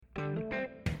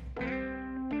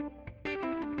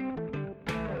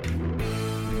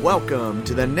Welcome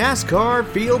to the NASCAR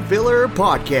Field Filler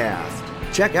Podcast.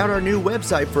 Check out our new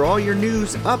website for all your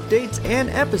news, updates,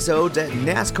 and episodes at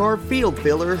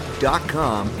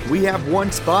NASCARFieldFiller.com. We have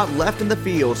one spot left in the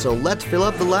field, so let's fill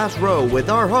up the last row with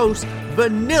our host,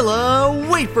 Vanilla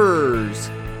Wafers.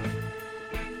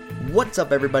 What's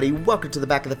up, everybody? Welcome to the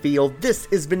back of the field. This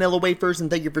is Vanilla Wafers, and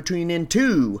thank you for tuning in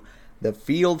to the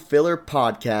Field Filler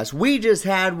Podcast. We just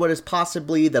had what is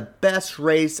possibly the best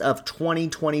race of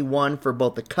 2021 for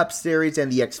both the Cup Series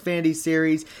and the Xfinity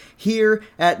Series here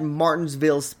at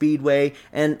Martinsville Speedway.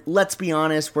 And let's be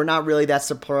honest, we're not really that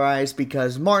surprised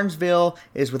because Martinsville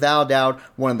is without a doubt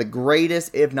one of the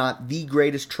greatest, if not the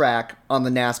greatest track on the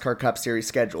NASCAR Cup Series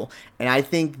schedule. And I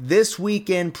think this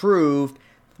weekend proved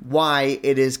why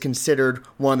it is considered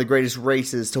one of the greatest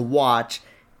races to watch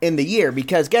in the year,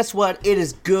 because guess what? It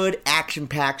is good,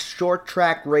 action-packed,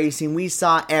 short-track racing. We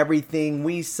saw everything.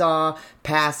 We saw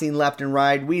passing left and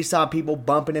right. We saw people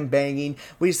bumping and banging.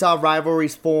 We saw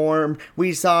rivalries form.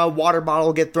 We saw a water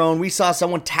bottle get thrown. We saw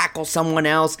someone tackle someone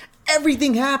else.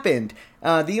 Everything happened.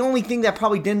 The only thing that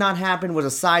probably did not happen was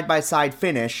a side-by-side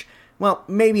finish. Well,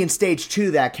 maybe in stage 2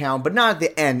 that count, but not at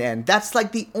the end. That's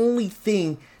like the only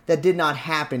thing that did not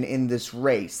happen in this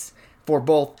race for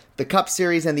both the Cup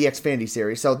Series and the Xfinity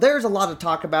Series. So there's a lot to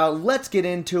talk about. Let's get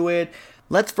into it.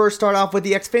 Let's first start off with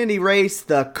the Xfinity race,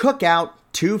 the Cookout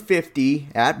 250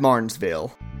 at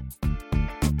Martinsville.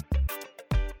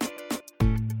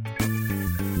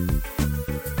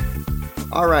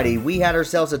 Alrighty, we had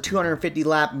ourselves a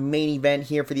 250-lap main event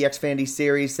here for the Xfinity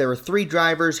Series. There were 3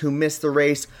 drivers who missed the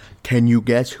race. Can you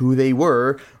guess who they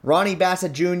were? Ronnie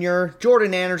Bassett Jr.,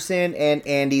 Jordan Anderson, and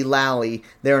Andy Lally.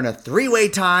 They're in a 3-way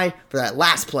tie for that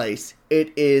last place.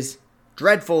 It is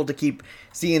dreadful to keep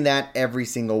seeing that every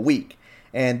single week.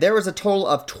 And there was a total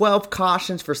of 12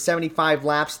 cautions for 75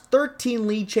 laps, 13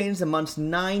 lead changes amongst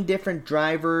 9 different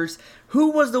drivers.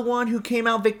 Who was the one who came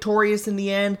out victorious in the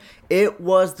end? It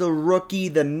was the rookie,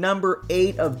 the number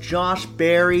 8 of Josh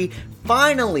Berry.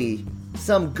 Finally,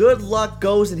 some good luck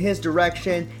goes in his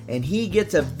direction, and he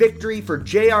gets a victory for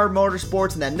JR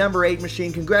Motorsports in that number 8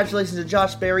 machine. Congratulations to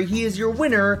Josh Berry. He is your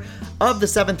winner of the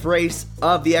 7th race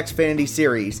of the Xfinity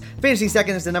Series. Finishing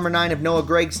second is the number 9 of Noah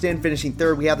Gragson. Finishing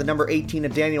third, we have the number 18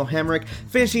 of Daniel Hemrick.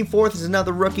 Finishing fourth is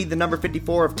another rookie, the number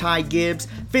 54 of Ty Gibbs.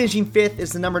 Finishing fifth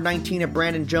is the number 19 of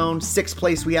Brandon Jones. Sixth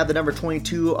place, we have the number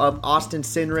 22 of Austin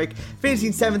Cindric.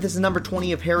 Finishing seventh is the number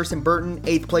 20 of Harrison Burton.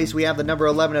 Eighth place, we have the number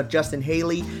 11 of Justin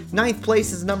Haley. Ninth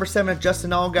place is the number 7 of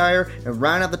Justin Allgaier. And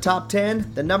round out the top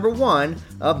 10, the number 1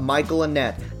 of Michael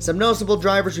Annett. Some noticeable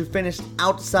drivers who finished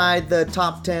outside the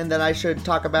top 10 that I should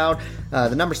talk about.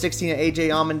 The number 16 of AJ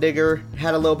Allmendinger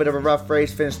had a little bit of a rough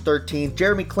race, finished 13th.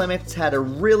 Jeremy Clements had a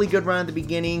really good run at the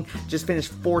beginning, just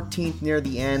finished 14th near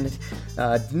the end.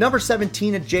 Number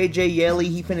 17 of JJ Yeley,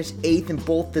 he finished 8th in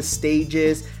both the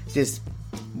stages, just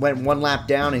went one lap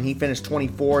down and he finished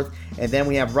 24th. And then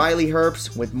we have Riley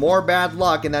Herbst with more bad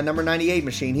luck in that number 98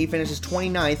 machine. He finishes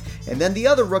 29th. And then the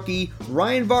other rookie,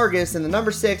 Ryan Vargas, in the number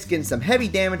 6, getting some heavy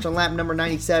damage on lap number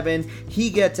 97. He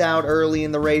gets out early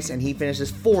in the race and he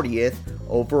finishes 40th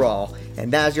overall.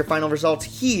 And that is your final results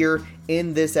here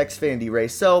in this Xfinity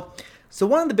race. So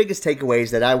one of the biggest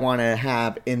takeaways that I want to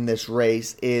have in this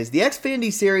race is the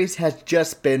Xfinity Series has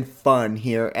just been fun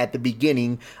here at the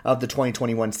beginning of the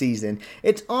 2021 season.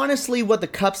 It's honestly what the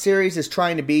Cup Series is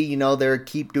trying to be. You know, they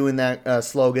keep doing that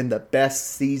slogan, the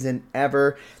best season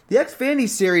ever. The Xfinity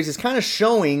Series is kind of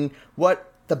showing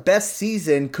what the best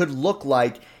season could look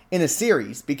like in a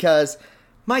series, because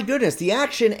my goodness, the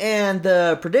action and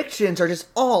the predictions are just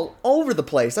all over the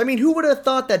place. I mean, who would have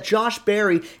thought that Josh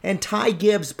Berry and Ty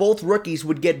Gibbs, both rookies,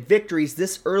 would get victories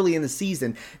this early in the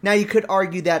season? Now, you could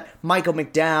argue that Michael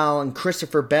McDowell and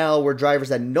Christopher Bell were drivers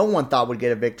that no one thought would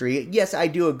get a victory. Yes, I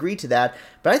do agree to that.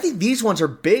 But I think these ones are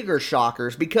bigger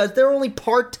shockers because they're only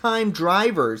part-time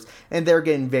drivers and they're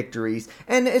getting victories.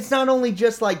 And it's not only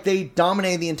just like they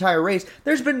dominated the entire race.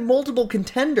 There's been multiple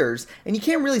contenders. And you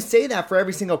can't really say that for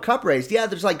every single Cup race. Yeah,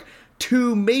 there's like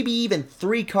 2, maybe even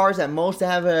 3 cars at most to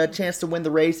have a chance to win the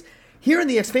race. Here in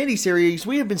the Xfinity Series,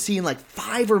 we have been seeing like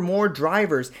 5 or more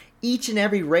drivers each and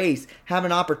every race have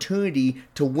an opportunity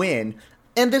to win.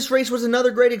 And this race was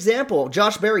another great example.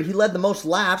 Josh Berry, he led the most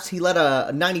laps. He led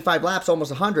 95 laps, almost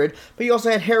 100. But you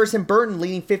also had Harrison Burton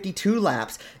leading 52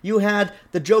 laps. You had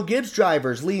the Joe Gibbs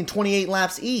drivers leading 28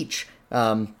 laps each.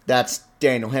 That's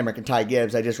Daniel Hemrick and Ty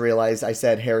Gibbs. I just realized I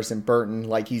said Harrison Burton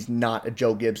like he's not a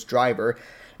Joe Gibbs driver.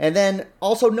 And then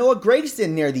also Noah Gragson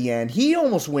near the end. He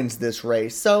almost wins this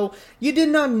race. So you did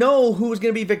not know who was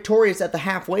going to be victorious at the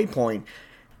halfway point.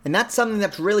 And that's something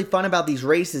that's really fun about these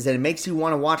races, and it makes you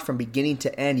want to watch from beginning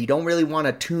to end. You don't really want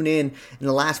to tune in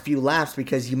the last few laps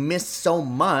because you miss so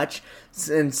much.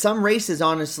 And some races,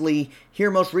 honestly,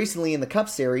 here most recently in the Cup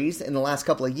Series in the last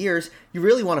couple of years, you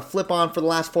really want to flip on for the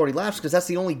last 40 laps because that's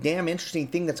the only damn interesting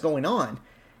thing that's going on.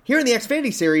 Here in the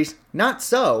Xfinity Series, not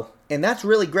so. And that's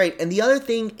really great. And the other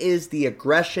thing is the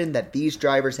aggression that these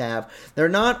drivers have. They're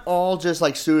not all just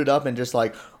like suited up and just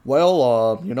like,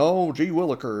 well, gee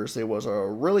willikers, it was a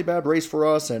really bad race for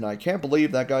us and I can't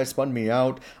believe that guy spun me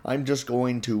out. I'm just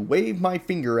going to wave my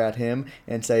finger at him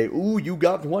and say, ooh, you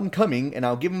got one coming, and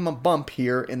I'll give him a bump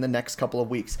here in the next couple of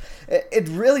weeks. It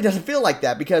really doesn't feel like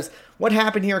that because what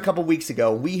happened here a couple weeks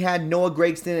ago, we had Noah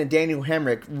Gragson and Daniel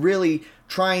Hemrick really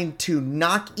trying to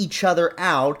knock each other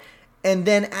out. And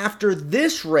then after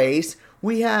this race,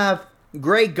 we have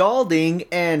Gray Galding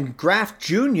and Graf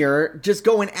Jr. just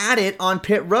going at it on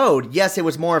pit road. Yes, it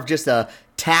was more of just a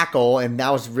tackle, and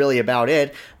that was really about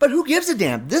it. But who gives a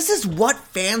damn? This is what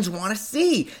fans want to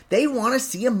see. They want to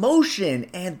see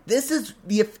emotion. And this is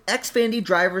the Xfinity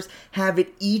drivers have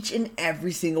it each and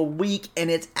every single week, and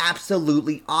it's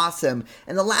absolutely awesome.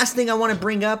 And the last thing I want to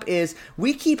bring up is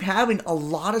we keep having a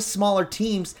lot of smaller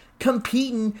teams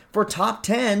competing for top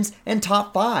 10s and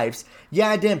top 5s.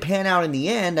 Yeah, it didn't pan out in the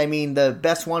end. I mean, the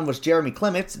best one was Jeremy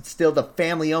Clements. It's still the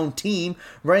family-owned team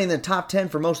running the top 10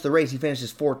 for most of the race. He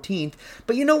finishes 14th.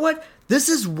 But you know what? This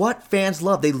is what fans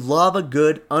love. They love a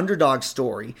good underdog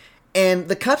story. And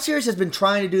the Cup Series has been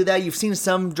trying to do that. You've seen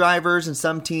some drivers and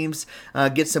some teams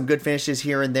get some good finishes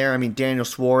here and there. I mean, Daniel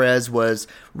Suarez was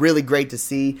really great to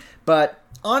see. But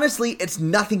honestly, it's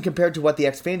nothing compared to what the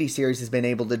Xfinity Series has been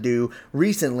able to do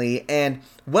recently. And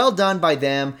well done by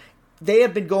them. They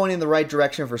have been going in the right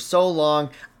direction for so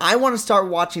long. I want to start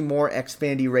watching more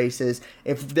Xfinity races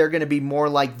if they're going to be more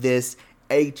like this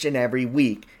each and every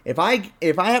week. If I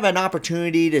have an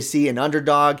opportunity to see an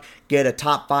underdog get a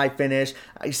top 5 finish,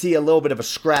 I see a little bit of a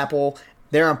scrapple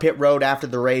there on pit road after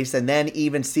the race, and then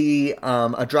even see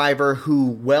a driver who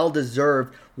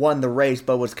well-deserved won the race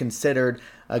but was considered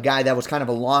a guy that was kind of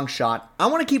a long shot. I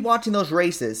want to keep watching those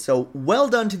races. So well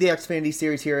done to the Xfinity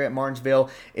Series here at Martinsville.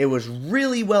 It was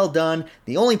really well done.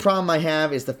 The only problem I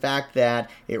have is the fact that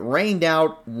it rained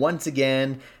out once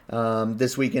again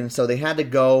this weekend, so they had to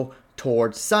go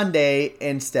towards Sunday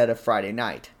instead of Friday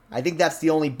night. I think that's the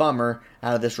only bummer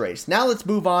out of this race. Now let's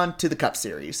move on to the Cup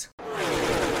Series.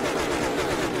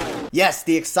 Yes,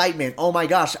 the excitement. Oh my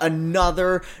gosh,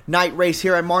 another night race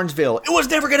here at Martinsville. It was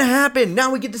never going to happen.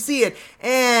 Now we get to see it.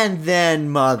 And then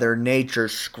Mother Nature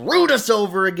screwed us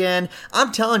over again.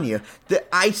 I'm telling you,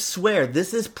 I swear,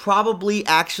 this is probably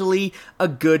actually a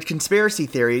good conspiracy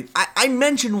theory. I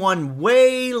mentioned one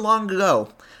way long ago.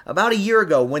 About a year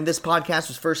ago when this podcast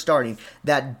was first starting,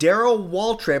 that Darrell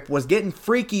Waltrip was getting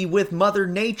freaky with Mother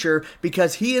Nature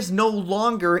because he is no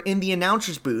longer in the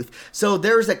announcer's booth. So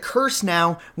there's a curse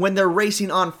now when they're racing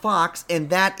on Fox,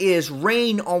 and that is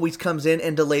rain always comes in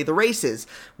and delay the races.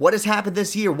 What has happened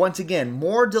this year? Once again,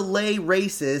 more delay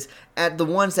races at the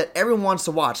ones that everyone wants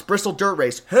to watch. Bristol Dirt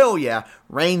Race, hell yeah,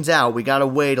 rain's out. We gotta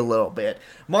wait a little bit.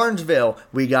 Martinsville,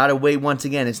 we gotta wait once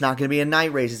again. It's not gonna be a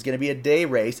night race. It's gonna be a day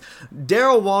race.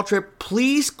 Darrell Waltrip,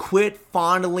 please quit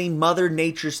fondling Mother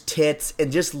Nature's tits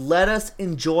and just let us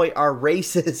enjoy our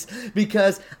races,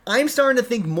 because I'm starting to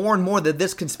think more and more that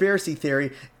this conspiracy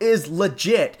theory is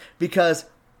legit, because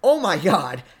oh my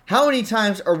God, how many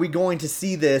times are we going to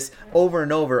see this over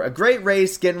and over? A great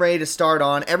race getting ready to start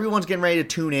on, everyone's getting ready to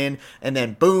tune in, and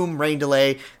then boom, rain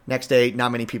delay. Next day,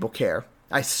 not many people care.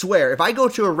 I swear, if I go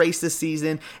to a race this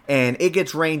season and it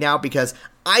gets rained out, because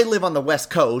I live on the West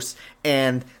Coast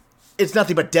and it's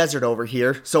nothing but desert over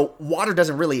here, so water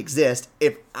doesn't really exist.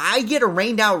 If I get a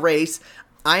rained out race,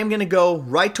 I am going to go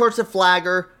right towards the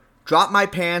flagger, drop my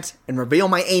pants, and reveal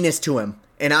my anus to him.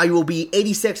 And I will be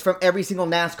 86 from every single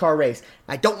NASCAR race.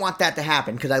 I don't want that to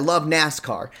happen because I love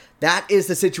NASCAR. That is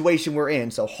the situation we're in.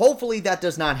 So hopefully that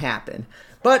does not happen.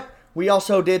 But we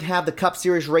also did have the Cup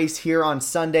Series race here on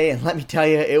Sunday, and let me tell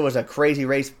you, it was a crazy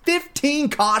race. 15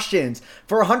 cautions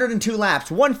for 102 laps.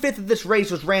 1/5 of this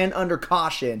race was ran under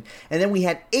caution. And then we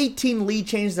had 18 lead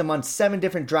changes among 7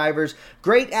 different drivers.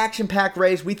 Great action-packed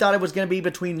race. We thought it was going to be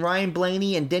between Ryan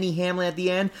Blaney and Denny Hamlin at the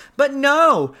end. But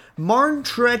no! Martin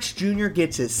Truex Jr.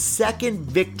 gets his second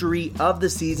victory of the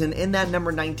season in that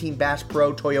number 19 Bass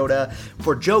Pro Toyota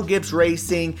for Joe Gibbs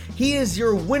Racing. He is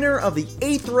your winner of the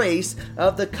 8th race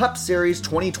of the Cup Series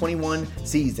 2021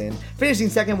 season. Finishing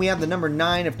second, we have the number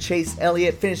 9 of Chase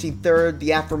Elliott. Finishing third,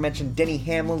 the aforementioned Denny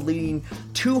Hamlin, leading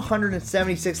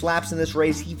 276 laps in this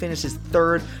race. He finishes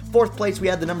third. Fourth place, we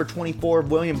have the number 24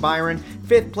 of William Byron.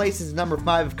 Fifth place is the number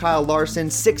 5 of Kyle Larson.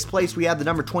 Sixth place, we have the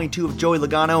number 22 of Joey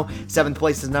Logano. Seventh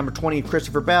place is number 20 of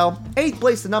Christopher Bell. Eighth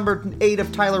place, the number 8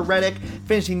 of Tyler Reddick.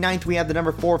 Finishing ninth, we have the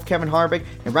number 4 of Kevin Harvick.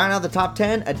 And round out the top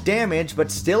 10, a damaged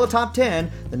but still a top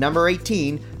 10, the number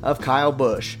 18 of Kyle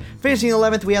Busch. Finishing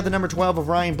 11th, we have the number 12 of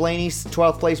Ryan Blaney.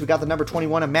 12th place, we got the number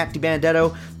 21 of Matt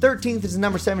DiBenedetto. 13th is the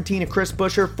number 17 of Chris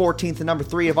Buescher. 14th, the number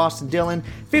 3 of Austin Dillon.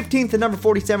 15th, the number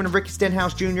 47 of Ricky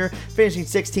Stenhouse Jr. Finishing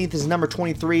 16th is the number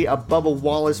 23 of Bubba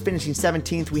Wallace. Finishing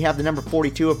 17th, we have the number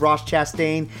 42 of Ross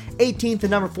Chastain. 18th, the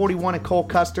number 41 of Cole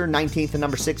Custer. 19th, the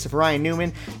number 6 of Ryan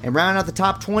Newman. And rounding out the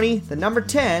top 20, the number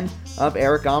 10 of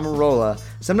Eric Almirola.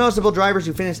 Some noticeable drivers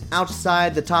who finished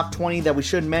outside the top 20 that we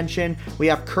should mention. We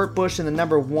have Kurt Busch in the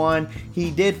number 1.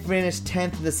 He did finish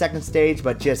 10th in the second stage,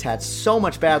 but just had so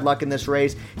much bad luck in this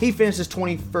race. He finishes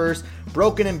 21st,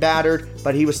 broken and battered,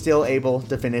 but he was still able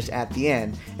to finish at the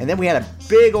end. And then we had a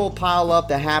big old pile up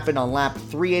that happened on lap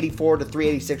 384 to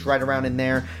 386, right around in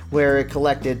there, where it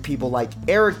collected people like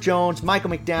Eric Jones, Michael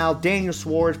McDowell, Daniel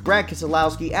Swartz, Brad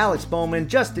Keselowski, Alex Bowman,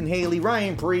 Justin Haley,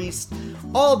 Ryan Preece.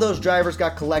 All those drivers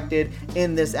got collected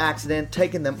in this accident,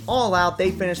 taking them all out.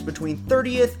 They finished between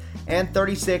 30th and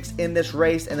 36th in this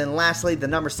race. And then lastly, the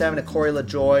number 7 of Corey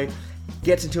LaJoie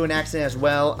gets into an accident as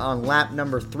well on lap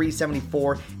number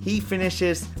 374. He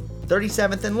finishes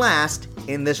 37th and last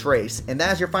in this race. And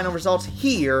that is your final results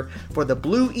here for the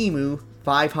Blue Emu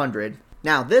 500.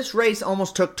 Now, this race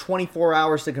almost took 24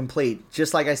 hours to complete.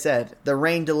 Just like I said, the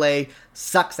rain delay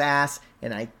sucks ass,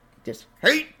 and I just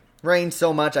hate rain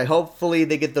so much. Hopefully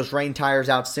they get those rain tires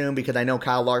out soon, because I know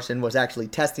Kyle Larson was actually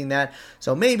testing that.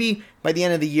 So maybe by the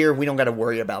end of the year, we don't got to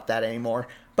worry about that anymore.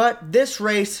 But this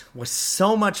race was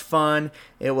so much fun.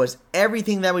 It was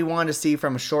everything that we wanted to see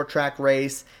from a short track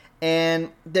race. And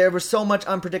there was so much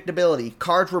unpredictability.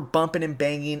 Cars were bumping and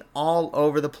banging all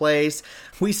over the place.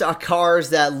 We saw cars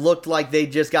that looked like they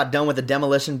just got done with the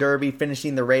demolition derby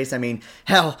finishing the race. I mean,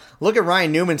 hell, look at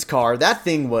Ryan Newman's car. That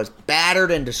thing was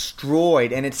battered and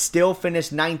destroyed, and it still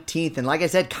finished 19th. And like I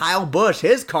said, Kyle Busch,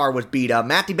 his car was beat up.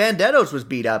 Matt DiBenedetto's was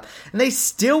beat up. And they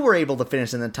still were able to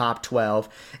finish in the top 12.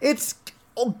 It's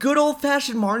good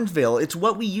old-fashioned Martinsville. It's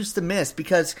what we used to miss,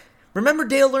 because remember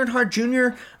Dale Earnhardt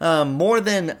Jr. More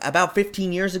than about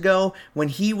 15 years ago, when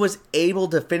he was able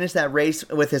to finish that race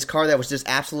with his car that was just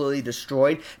absolutely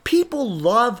destroyed? People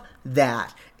love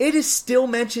that. It is still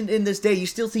mentioned in this day. You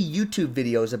still see YouTube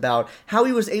videos about how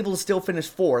he was able to still finish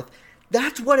 4th.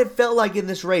 That's what it felt like in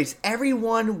this race.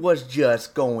 Everyone was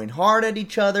just going hard at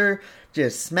each other,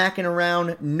 just smacking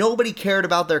around. Nobody cared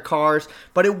about their cars,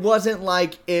 but it wasn't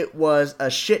like it was a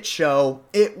shit show.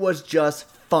 It was just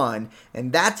fun,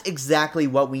 and that's exactly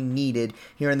what we needed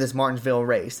here in this Martinsville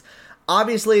race.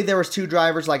 Obviously, there was 2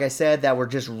 drivers, like I said, that were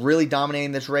just really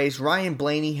dominating this race. Ryan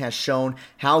Blaney has shown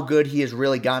how good he has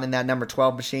really gotten in that number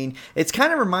 12 machine. It's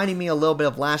kind of reminding me a little bit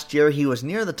of last year. He was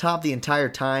near the top the entire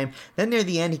time. Then near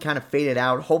the end, he kind of faded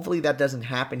out. Hopefully that doesn't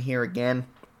happen here again.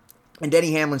 And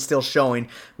Denny Hamlin's still showing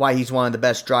why he's one of the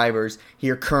best drivers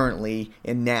here currently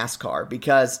in NASCAR,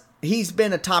 because he's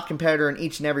been a top competitor in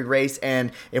each and every race,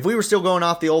 and if we were still going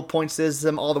off the old point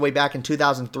system all the way back in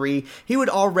 2003, he would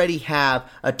already have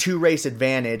a 2-race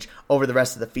advantage over the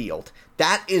rest of the field.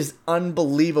 That is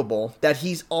unbelievable that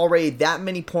he's already that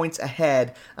many points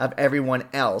ahead of everyone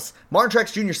else. Martin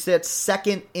Truex Jr. sits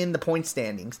second in the point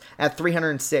standings at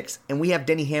 306, and we have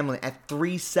Denny Hamlin at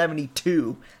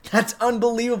 372. That's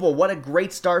unbelievable. What a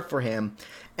great start for him.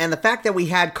 And the fact that we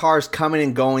had cars coming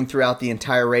and going throughout the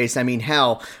entire race, I mean,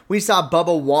 hell, we saw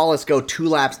Bubba Wallace go 2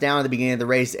 laps down at the beginning of the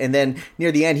race, and then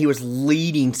near the end, he was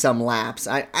leading some laps.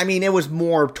 I mean, it was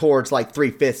more towards like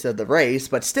 3/5 of the race,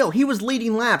 but still, he was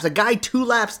leading laps. A guy 2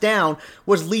 laps down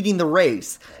was leading the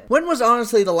race. When was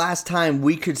honestly the last time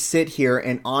we could sit here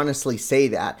and honestly say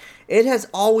that? It has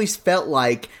always felt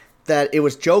like that it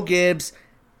was Joe Gibbs,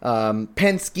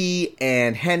 Penske,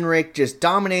 and Henrik just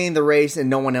dominating the race, and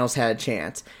no one else had a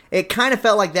chance. It kind of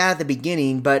felt like that at the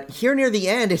beginning, but here near the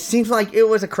end, it seems like it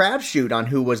was a crapshoot on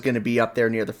who was going to be up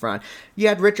there near the front. You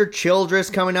had Richard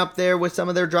Childress coming up there with some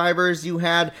of their drivers. You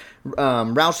had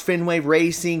Roush Fenway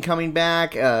Racing coming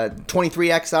back,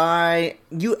 23XI.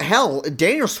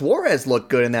 Daniel Suarez looked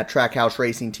good in that Trackhouse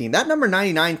Racing team. That number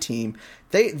 99 team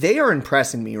They are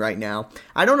impressing me right now.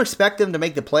 I don't expect them to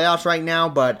make the playoffs right now,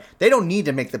 but they don't need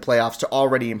to make the playoffs to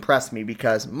already impress me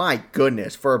because, my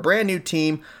goodness, for a brand new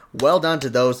team, well done to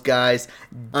those guys.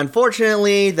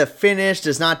 Unfortunately, the finish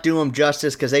does not do them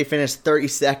justice because they finished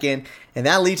 32nd, and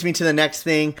that leads me to the next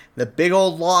thing, the big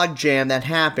old log jam that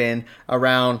happened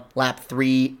around lap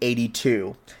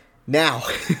 382. Now,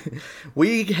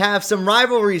 we have some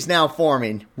rivalries now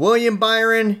forming. William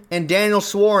Byron and Daniel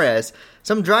Suarez.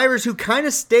 Some drivers who kind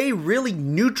of stay really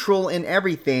neutral in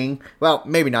everything. Well,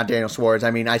 maybe not Daniel Suarez.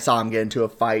 I mean, I saw him get into a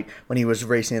fight when he was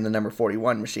racing in the number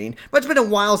 41 machine. But it's been a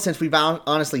while since we've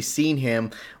honestly seen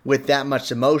him with that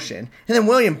much emotion. And then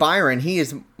William Byron, he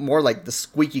is more like the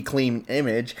squeaky clean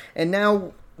image. And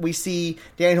now we see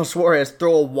Daniel Suarez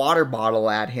throw a water bottle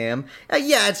at him.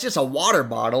 Yeah, it's just a water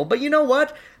bottle. But you know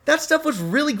what? That stuff was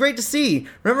really great to see.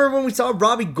 Remember when we saw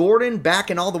Robbie Gordon back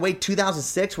in all the way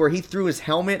 2006 where he threw his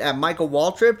helmet at Michael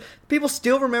Waltrip? People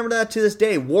still remember that to this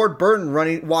day. Ward Burton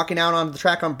walking out on the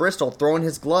track on Bristol, throwing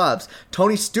his gloves.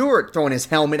 Tony Stewart throwing his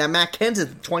helmet at Matt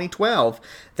Kenseth in 2012.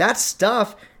 That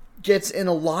stuff gets in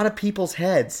a lot of people's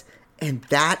heads. And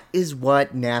that is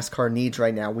what NASCAR needs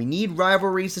right now. We need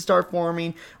rivalries to start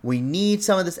forming. We need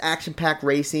some of this action-packed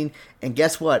racing. And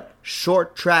guess what?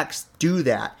 Short tracks do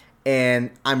that. And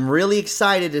I'm really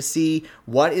excited to see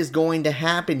what is going to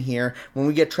happen here when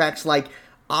we get tracks like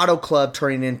Auto Club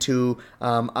turning into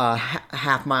a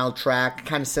half-mile track,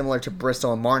 kind of similar to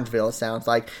Bristol and Martinsville, it sounds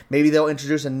like. Maybe they'll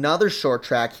introduce another short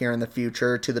track here in the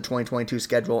future to the 2022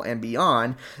 schedule and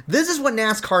beyond. This is what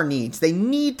NASCAR needs. They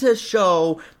need to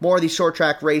show more of these short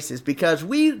track races because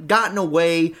we've gotten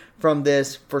away from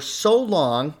this for so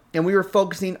long, and we were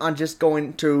focusing on just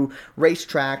going to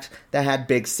racetracks that had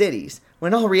big cities.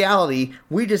 When in all reality,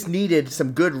 we just needed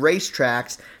some good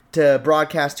racetracks to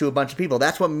broadcast to a bunch of people.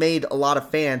 That's what made a lot of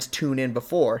fans tune in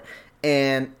before.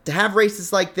 And to have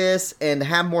races like this and to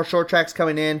have more short tracks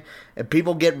coming in, and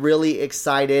people get really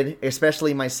excited,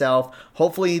 especially myself.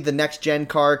 Hopefully the next gen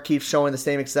car keeps showing the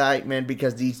same excitement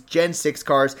because these Gen 6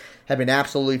 cars have been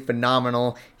absolutely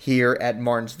phenomenal here at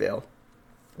Martinsville.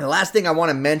 The last thing I want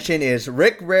to mention is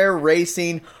Rick Rare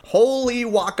Racing. Holy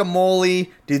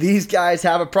guacamole, do these guys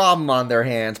have a problem on their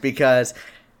hands? Because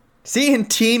seeing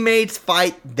teammates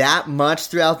fight that much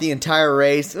throughout the entire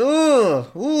race,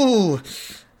 that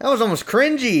was almost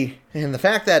cringy. And the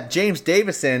fact that James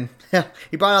Davison,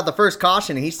 he brought out the first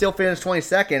caution and he still finished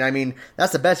 22nd. I mean,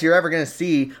 that's the best you're ever going to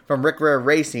see from Rick Rare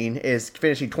Racing is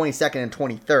finishing 22nd and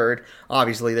 23rd.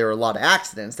 Obviously, there were a lot of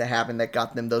accidents that happened that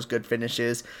got them those good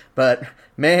finishes. But,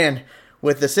 man,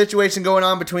 with the situation going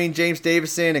on between James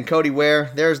Davison and Cody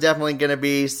Ware, there's definitely going to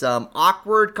be some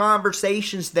awkward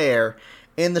conversations there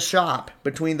in the shop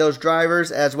between those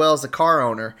drivers as well as the car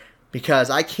owner. Because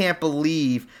I can't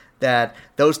believe that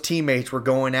those teammates were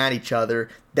going at each other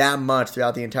that much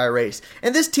throughout the entire race.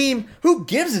 And this team, who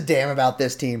gives a damn about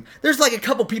this team? There's like a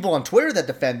couple people on Twitter that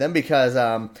defend them because,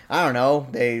 I don't know,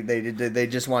 they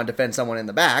just want to defend someone in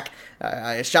the back.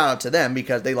 Shout out to them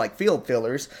because they like field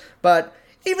fillers. But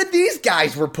even these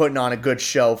guys were putting on a good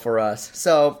show for us.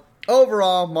 So,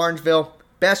 overall, Martinsville,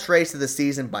 best race of the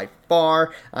season by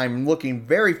far. I'm looking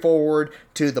very forward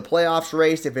to the playoffs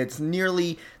race. If it's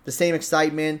nearly the same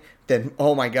excitement, then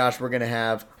oh my gosh, we're going to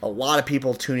have a lot of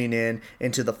people tuning in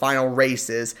into the final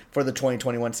races for the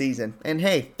 2021 season. And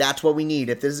hey, that's what we need.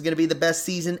 If this is going to be the best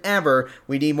season ever,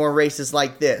 we need more races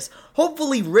like this.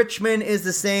 Hopefully Richmond is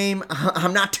the same.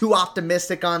 I'm not too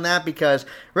optimistic on that because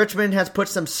Richmond has put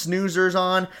some snoozers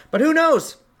on, but who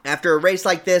knows? After a race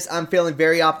like this, I'm feeling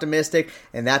very optimistic,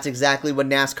 and that's exactly what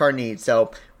NASCAR needs.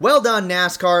 So, well done,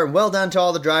 NASCAR, and well done to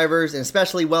all the drivers, and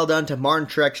especially well done to Martin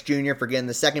Truex Jr. for getting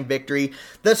the second victory.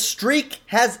 The streak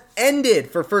has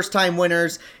ended for first-time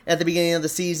winners at the beginning of the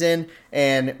season,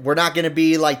 and we're not going to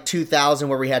be like 2000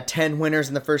 where we had 10 winners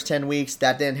in the first 10 weeks.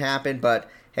 That didn't happen, but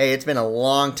hey, it's been a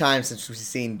long time since we've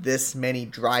seen this many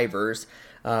drivers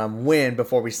win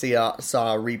before we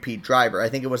saw a repeat driver. I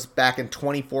think it was back in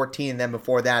 2014, and then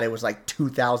before that it was like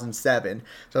 2007.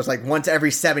 So it's like once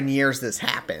every 7 years this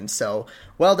happens. So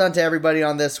well done to everybody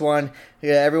on this one.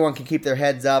 Yeah, everyone can keep their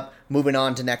heads up. Moving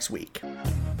on to next week.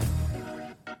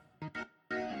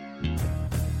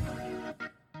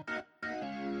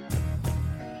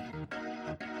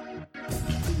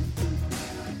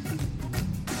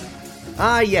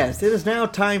 Ah, yes, it is now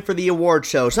time for the award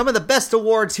show. Some of the best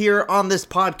awards here on this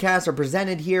podcast are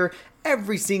presented here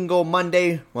every single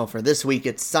Monday. Well, for this week,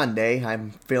 it's Sunday.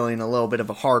 I'm feeling a little bit of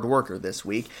a hard worker this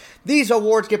week. These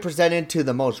awards get presented to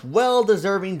the most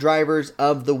well-deserving drivers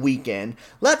of the weekend.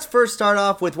 Let's first start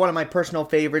off with one of my personal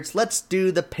favorites. Let's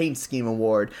do the Paint Scheme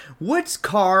Award. Which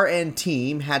car and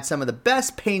team had some of the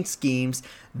best paint schemes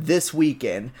this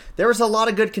weekend? There was a lot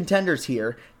of good contenders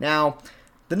here. Now,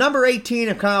 the number 18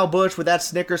 of Kyle Busch with that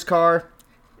Snickers car,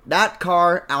 that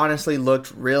car honestly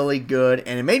looked really good,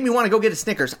 and it made me want to go get a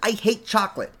Snickers. I hate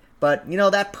chocolate, but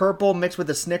that purple mixed with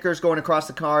the Snickers going across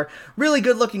the car, really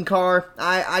good looking car.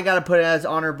 I gotta put it as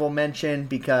honorable mention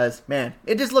because, man,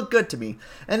 it just looked good to me.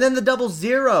 And then the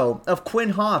 00 of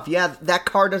Quin Houff. Yeah, that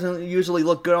car doesn't usually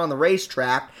look good on the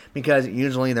racetrack because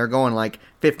usually they're going like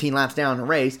 15 laps down the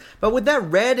race. But with that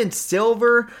red and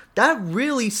silver, that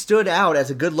really stood out as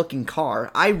a good looking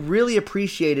car. I really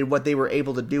appreciated what they were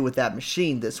able to do with that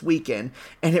machine this weekend.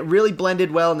 And it really blended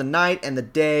well in the night and the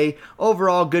day.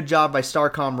 Overall, good job by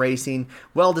Starcom Racing.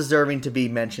 Well deserving to be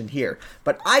mentioned here.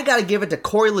 But I gotta give it to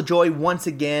Corey LaJoie once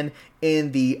again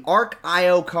in the Arc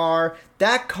IO car.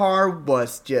 That car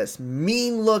was just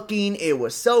mean looking. It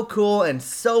was so cool and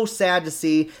so sad to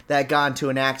see that got into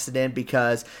an accident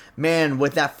because, man,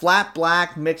 with that flat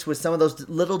black mixed with some of those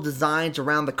little designs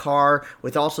around the car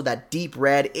with also that deep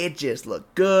red, it just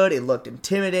looked good. It looked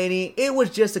intimidating. It was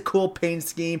just a cool paint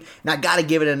scheme, and I gotta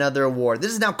give it another award.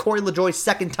 This is now Corey LaJoie's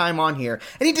second time on here,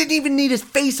 and he didn't even need his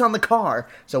face on the car.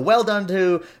 So well done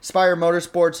to Spire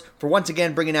Motorsports for once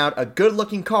again bringing out a good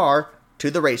looking car to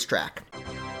the racetrack.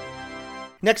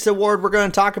 Next award we're going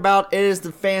to talk about is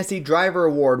the Fantasy Driver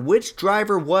Award. Which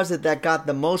driver was it that got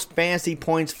the most fantasy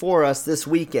points for us this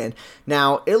weekend?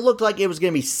 Now, it looked like it was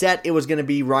going to be set. It was going to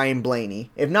be Ryan Blaney.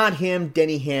 If not him,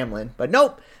 Denny Hamlin. But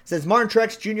nope. Since Martin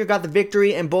Truex Jr. got the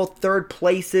victory in both third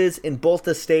places in both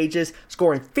the stages,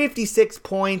 scoring 56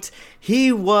 points,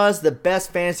 he was the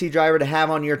best fantasy driver to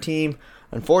have on your team.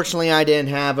 Unfortunately, I didn't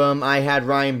have him. I had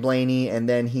Ryan Blaney, and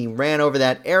then he ran over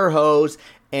that air hose,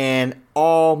 and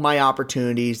all my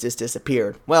opportunities just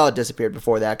disappeared. Well, it disappeared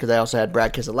before that because I also had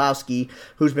Brad Keselowski,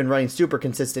 who's been running super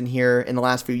consistent here in the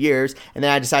last few years, and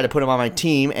then I decided to put him on my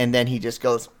team, and then he just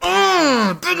goes,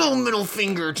 big old middle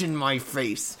finger to my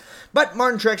face. But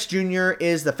Martin Truex Jr.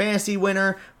 is the fantasy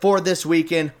winner for this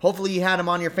weekend. Hopefully you had him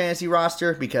on your fantasy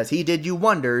roster because he did you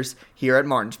wonders here at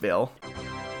Martinsville.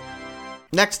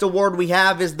 Next award we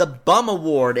have is the Bum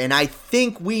Award, and I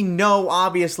think we know,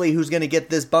 obviously, who's going to get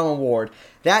this Bum Award.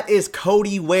 That is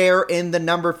Cody Ware in the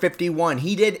number 51.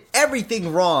 He did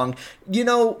everything wrong.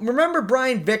 Remember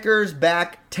Brian Vickers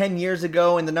back 10 years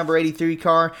ago in the number 83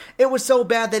 car? It was so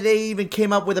bad that they even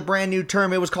came up with a brand new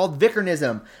term. It was called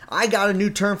Vickernism. I got a new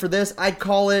term for this. I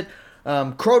call it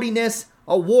Crodiness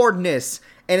Awardness.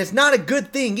 And it's not a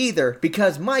good thing either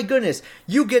because, my goodness,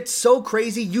 you get so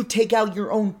crazy, you take out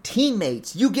your own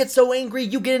teammates. You get so angry,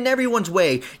 you get in everyone's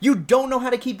way. You don't know how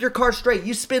to keep your car straight.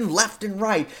 You spin left and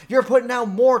right. You're putting out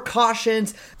more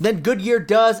cautions than Goodyear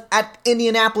does at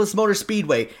Indianapolis Motor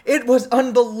Speedway. It was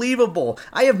unbelievable.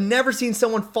 I have never seen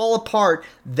someone fall apart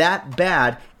that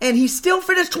bad, and he still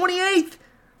finished 28th.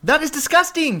 That is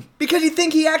disgusting because you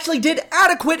think he actually did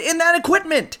adequate in that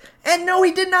equipment. And no,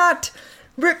 he did not.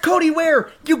 Cody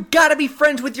Ware, you gotta be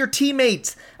friends with your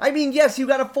teammates. I mean, yes, you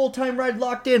got a full-time ride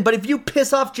locked in, but if you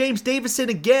piss off James Davison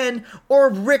again, or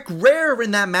Rick Rare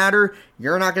in that matter,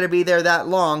 you're not gonna be there that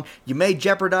long. You may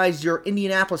jeopardize your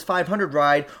Indianapolis 500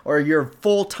 ride or your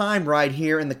full-time ride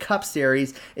here in the Cup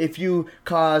Series if you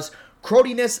cause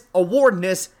Crodiness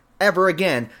Awardness ever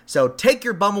again. So take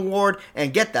your Bum Award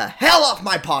and get the hell off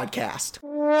my podcast.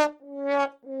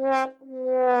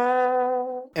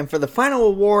 And for the final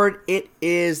award, it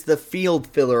is the Field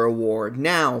Filler Award.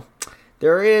 Now,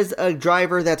 there is a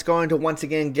driver that's going to once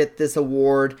again get this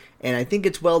award, and I think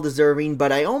it's well deserving,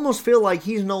 but I almost feel like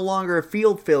he's no longer a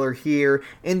field filler here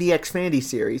in the Xfinity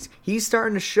Series. He's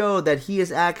starting to show that he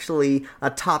is actually a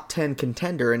top 10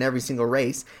 contender in every single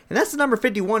race, and that's the number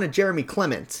 51 of Jeremy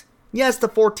Clements. Yes, the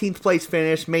 14th place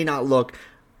finish may not look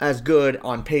as good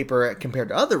on paper compared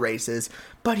to other races,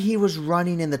 but he was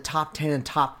running in the top 10 and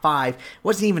top 5. It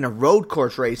wasn't even a road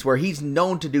course race where he's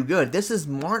known to do good. This is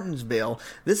Martinsville.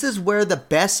 This is where the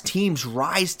best teams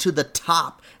rise to the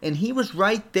top, and he was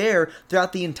right there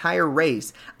throughout the entire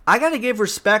race. I gotta give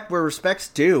respect where respect's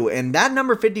due, and that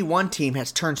number 51 team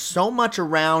has turned so much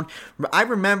around. I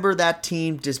remember that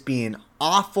team just being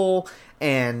awful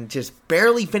and just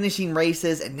barely finishing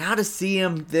races, and now to see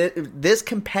him this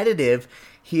competitive,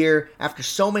 here after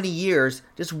so many years.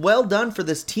 Just well done for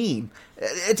this team.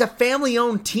 It's a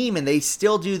family-owned team, and they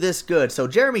still do this good. So,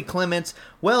 Jeremy Clements,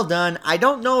 well done. I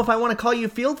don't know if I want to call you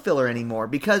field filler anymore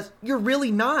because you're really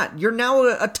not. You're now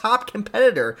a top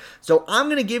competitor. So, I'm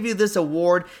going to give you this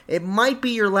award. It might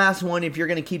be your last one if you're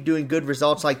going to keep doing good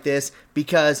results like this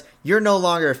because you're no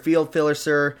longer a field filler,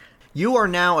 sir. You are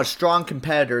now a strong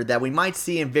competitor that we might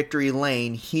see in victory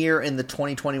lane here in the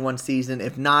 2021 season,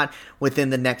 if not within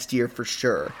the next year for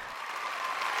sure.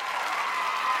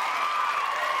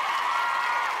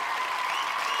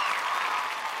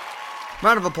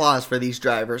 Round of applause for these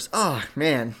drivers. Oh,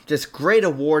 man, just great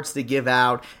awards to give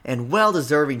out and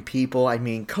well-deserving people. I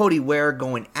mean, Cody Ware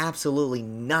going absolutely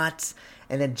nuts,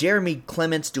 and then Jeremy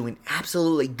Clements doing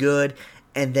absolutely good,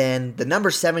 and then the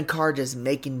number 7 car just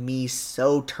making me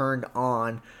so turned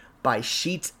on by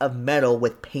sheets of metal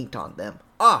with paint on them.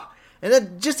 And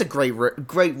then just a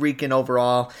great weekend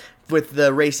overall with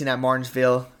the racing at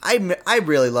Martinsville. I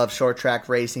really love short track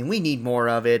racing. We need more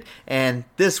of it, and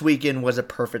this weekend was a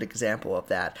perfect example of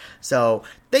that. So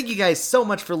thank you guys so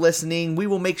much for listening. We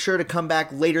will make sure to come back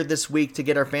later this week to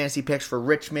get our fantasy picks for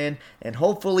Richmond, and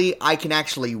hopefully I can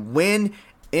actually win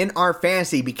in our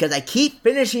fantasy because I keep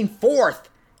finishing 4th.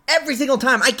 Every single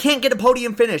time, I can't get a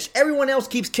podium finish. Everyone else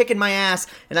keeps kicking my ass,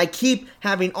 and I keep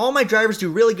having all my drivers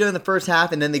do really good in the first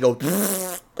half, and then they go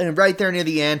and right there near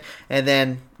the end, and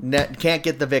then can't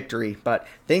get the victory. But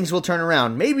things will turn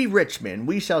around. Maybe Richmond.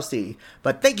 We shall see.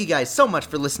 But thank you guys so much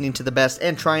for listening to the best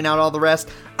and trying out all the rest.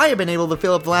 I have been able to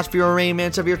fill up the last few remaining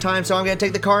minutes of your time, so I'm going to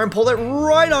take the car and pull it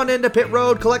right on into pit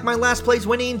road, collect my last place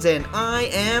winnings, and I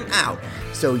am out.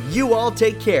 So you all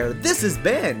take care. This has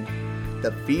been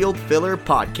the Field Filler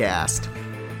Podcast.